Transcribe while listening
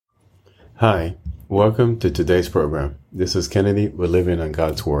Hi, welcome to today's program. This is Kennedy. We're living on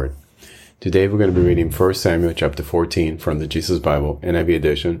God's Word. Today we're going to be reading 1 Samuel chapter 14 from the Jesus Bible, NIV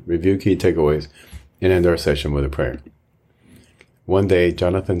edition, review key takeaways, and end our session with a prayer. One day,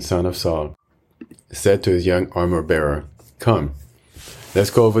 Jonathan, son of Saul, said to his young armor-bearer, "Come, let's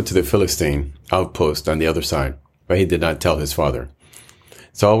go over to the Philistine outpost on the other side," but he did not tell his father.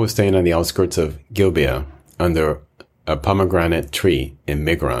 Saul was staying on the outskirts of Gibeah under a pomegranate tree in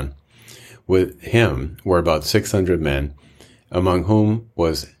Migron. With him were about 600 men, among whom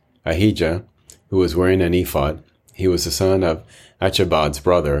was Ahijah, who was wearing an ephod. He was the son of Achabad's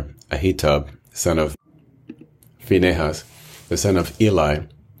brother, Ahitub, son of Phinehas, the son of Eli,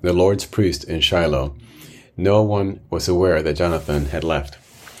 the Lord's priest in Shiloh. No one was aware that Jonathan had left.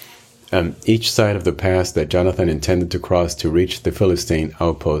 On each side of the pass that Jonathan intended to cross to reach the Philistine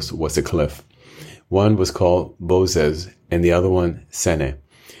outpost was a cliff. One was called Bozez, and the other one Sene.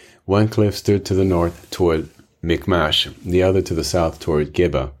 One cliff stood to the north toward Michmash, the other to the south toward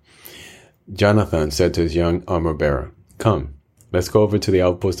Gibeah. Jonathan said to his young armor-bearer, "Come, let's go over to the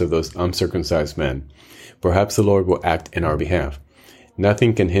outpost of those uncircumcised men. Perhaps the Lord will act in our behalf.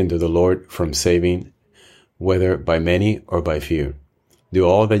 Nothing can hinder the Lord from saving, whether by many or by few. Do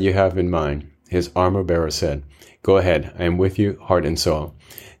all that you have in mind." His armor-bearer said, "Go ahead, I am with you, heart and soul."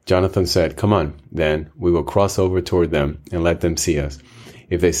 Jonathan said, "Come on, then, we will cross over toward them and let them see us.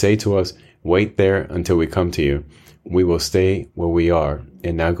 If they say to us, 'Wait there until we come to you,' we will stay where we are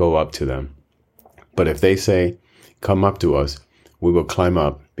and not go up to them. But if they say, 'Come up to us,' we will climb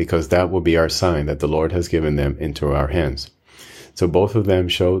up, because that will be our sign that the Lord has given them into our hands." So both of them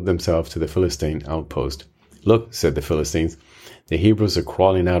showed themselves to the Philistine outpost. "Look," said the Philistines, "the Hebrews are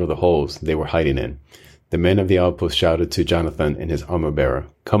crawling out of the holes they were hiding in." The men of the outpost shouted to Jonathan and his armor-bearer,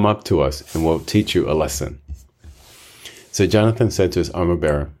 "Come up to us, and we'll teach you a lesson." So Jonathan said to his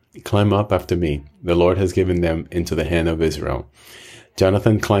armor-bearer, "Climb up after me. The Lord has given them into the hand of Israel."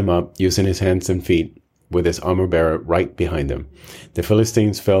 Jonathan climbed up, using his hands and feet, with his armor-bearer right behind him. The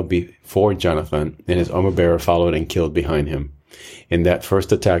Philistines fell before Jonathan, and his armor-bearer followed and killed behind him. In that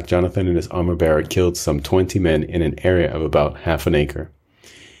first attack, Jonathan and his armor-bearer killed some 20 men in an area of about half an acre.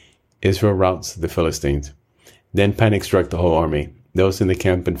 Israel routs the Philistines. Then panic struck the whole army, those in the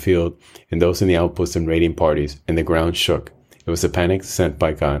camp and field, and those in the outposts and raiding parties, and the ground shook. It was a panic sent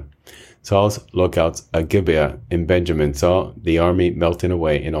by God. Saul's lookouts at Gibeah in Benjamin saw the army melting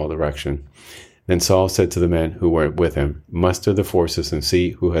away in all directions. Then Saul said to the men who were with him, "Muster the forces and see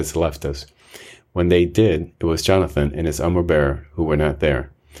who has left us." When they did, it was Jonathan and his armor-bearer who were not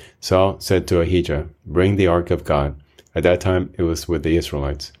there. Saul said to Ahijah, "Bring the ark of God." At that time it was with the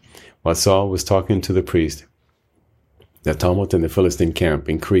Israelites. While Saul was talking to the priest, the tumult in the Philistine camp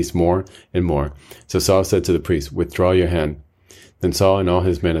increased more and more. So Saul said to the priest, "Withdraw your hand." Then Saul and all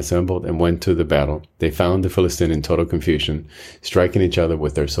his men assembled and went to the battle. They found the Philistine in total confusion, striking each other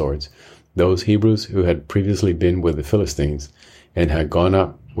with their swords. Those Hebrews who had previously been with the Philistines and had gone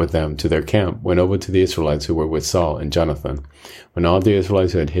up with them to their camp went over to the Israelites who were with Saul and Jonathan. When all the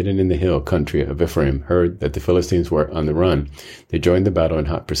Israelites who had hidden in the hill country of Ephraim heard that the Philistines were on the run, they joined the battle in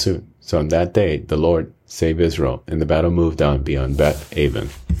hot pursuit. So on that day the Lord saved Israel, and the battle moved on beyond Beth-aven.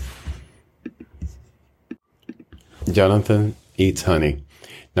 Jonathan eats honey.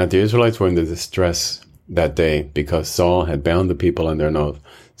 Now the Israelites were in distress that day because Saul had bound the people under an oath,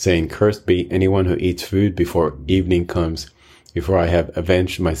 saying, "Cursed be anyone who eats food before evening comes, before I have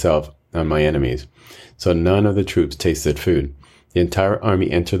avenged myself on my enemies." So none of the troops tasted food. The entire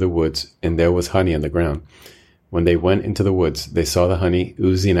army entered the woods, and there was honey on the ground. When they went into the woods, they saw the honey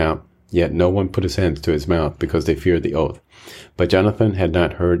oozing out, yet no one put his hands to his mouth because they feared the oath. But Jonathan had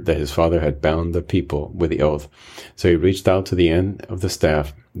not heard that his father had bound the people with the oath. So he reached out to the end of the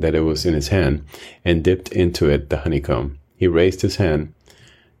staff that it was in his hand and dipped into it the honeycomb. He raised his hand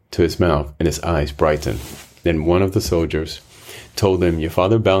to his mouth, and his eyes brightened. Then one of the soldiers told him, "Your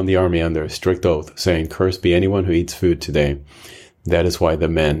father bound the army under a strict oath, saying, 'Cursed be anyone who eats food today.' That is why the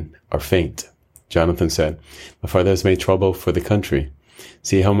men are faint." Jonathan said, "My father has made trouble for the country.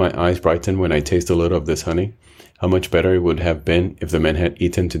 See how my eyes brighten when I taste a little of this honey? How much better it would have been if the men had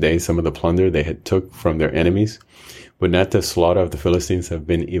eaten today some of the plunder they had took from their enemies. Would not the slaughter of the Philistines have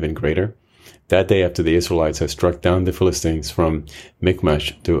been even greater?" That day after the Israelites had struck down the Philistines from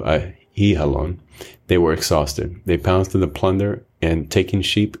Michmash to Aijalon, they were exhausted. They pounced on the plunder, and taking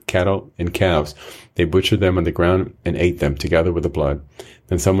sheep, cattle, and calves, they butchered them on the ground and ate them together with the blood.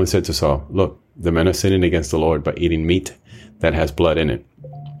 Then someone said to Saul, "Look, the men are sinning against the Lord by eating meat that has blood in it."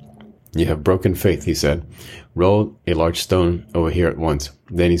 You have broken faith, he said. Roll a large stone over here at once.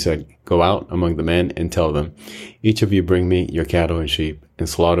 Then he said, Go out among the men and tell them, Each of you bring me your cattle and sheep, and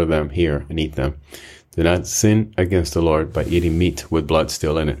slaughter them here and eat them. Do not sin against the Lord by eating meat with blood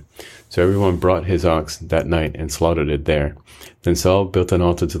still in it. So everyone brought his ox that night and slaughtered it there. Then Saul built an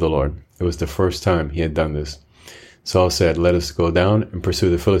altar to the Lord. It was the first time he had done this. Saul said, Let us go down and pursue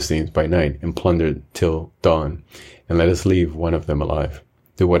the Philistines by night and plunder till dawn, and let us leave one of them alive.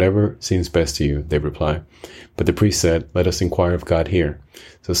 Do whatever seems best to you, they replied. But the priest said, Let us inquire of God here.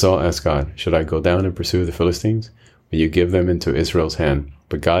 So Saul asked God, Should I go down and pursue the Philistines? Will you give them into Israel's hand?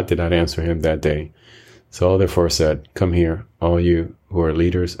 But God did not answer him that day. Saul therefore said, Come here, all you who are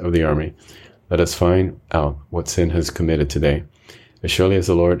leaders of the army. Let us find out what sin has committed today. As surely as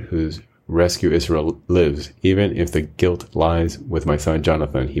the Lord whose rescue Israel lives, even if the guilt lies with my son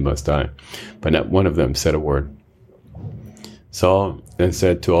Jonathan, he must die. But not one of them said a word. Saul then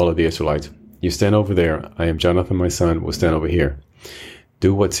said to all of the Israelites, You stand over there. I am Jonathan, my son, will stand over here.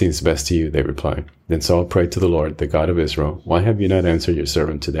 Do what seems best to you, they replied. Then Saul prayed to the Lord, the God of Israel, Why have you not answered your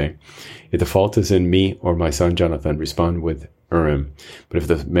servant today? If the fault is in me or my son Jonathan, respond with Urim. But if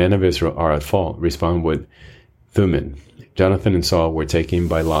the men of Israel are at fault, respond with Thummim. Jonathan and Saul were taken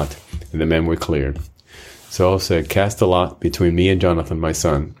by lot, and the men were cleared. Saul said, Cast a lot between me and Jonathan, my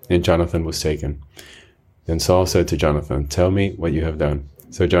son. And Jonathan was taken. Then Saul said to Jonathan, Tell me what you have done.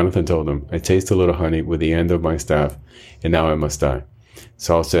 So Jonathan told him, I taste a little honey with the end of my staff, and now I must die.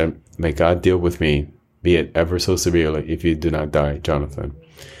 Saul said, May God deal with me, be it ever so severely, if you do not die, Jonathan.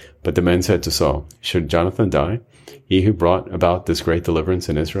 But the men said to Saul, Should Jonathan die, he who brought about this great deliverance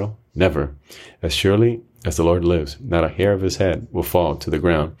in Israel? Never. As surely as the Lord lives, not a hair of his head will fall to the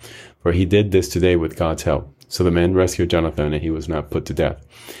ground, for he did this today with God's help. So the men rescued Jonathan, and he was not put to death.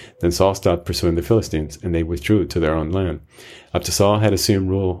 Then Saul stopped pursuing the Philistines, and they withdrew to their own land. After Saul had assumed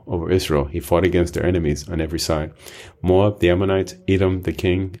rule over Israel, he fought against their enemies on every side: Moab, the Ammonites, Edom, the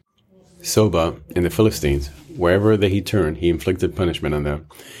king, Sobah, and the Philistines. Wherever he turned, he inflicted punishment on them.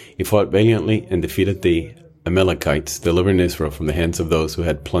 He fought valiantly and defeated the Amalekites, delivering Israel from the hands of those who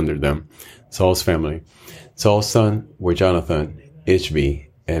had plundered them. Saul's family. Saul's sons were Jonathan, Ishvi,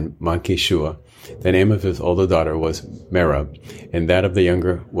 and Malchishua. The name of his older daughter was Merab, and that of the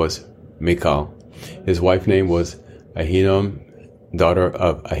younger was Michal. His wife's name was Ahinoam, daughter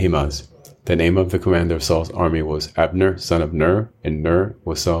of Ahimaaz. The name of the commander of Saul's army was Abner, son of Ner, and Ner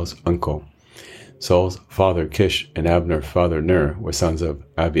was Saul's uncle. Saul's father Kish and Abner's father Ner were sons of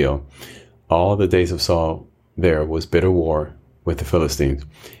Abiel. All the days of Saul there was bitter war with the Philistines,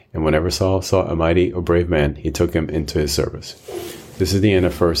 and whenever Saul saw a mighty or brave man, he took him into his service. This is the end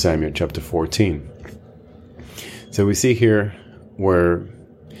of 1 Samuel chapter 14. So we see here where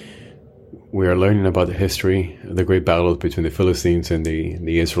we are learning about the history of the great battles between the Philistines and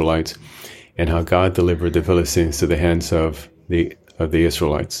the Israelites, and how God delivered the Philistines to the hands of the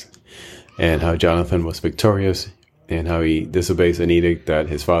Israelites, and how Jonathan was victorious, and how he disobeys an edict that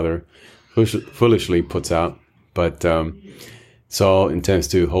his father foolishly puts out. But Saul intends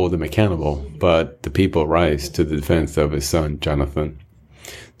to hold him accountable, but the people rise to the defense of his son, Jonathan.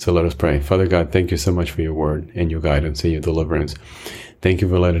 So let us pray. Father God, thank you so much for your word and your guidance and your deliverance. Thank you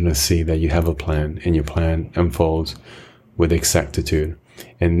for letting us see that you have a plan, and your plan unfolds with exactitude.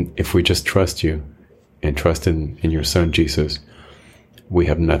 And if we just trust you and trust in your son, Jesus, we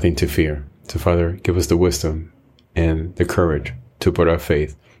have nothing to fear. So Father, give us the wisdom and the courage to put our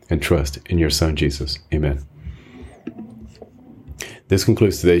faith and trust in your son, Jesus. Amen. This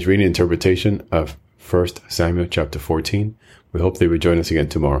concludes today's reading and interpretation of 1 Samuel chapter 14. We hope that you will join us again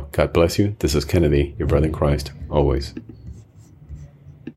tomorrow. God bless you. This is Kennedy, your brother in Christ, always.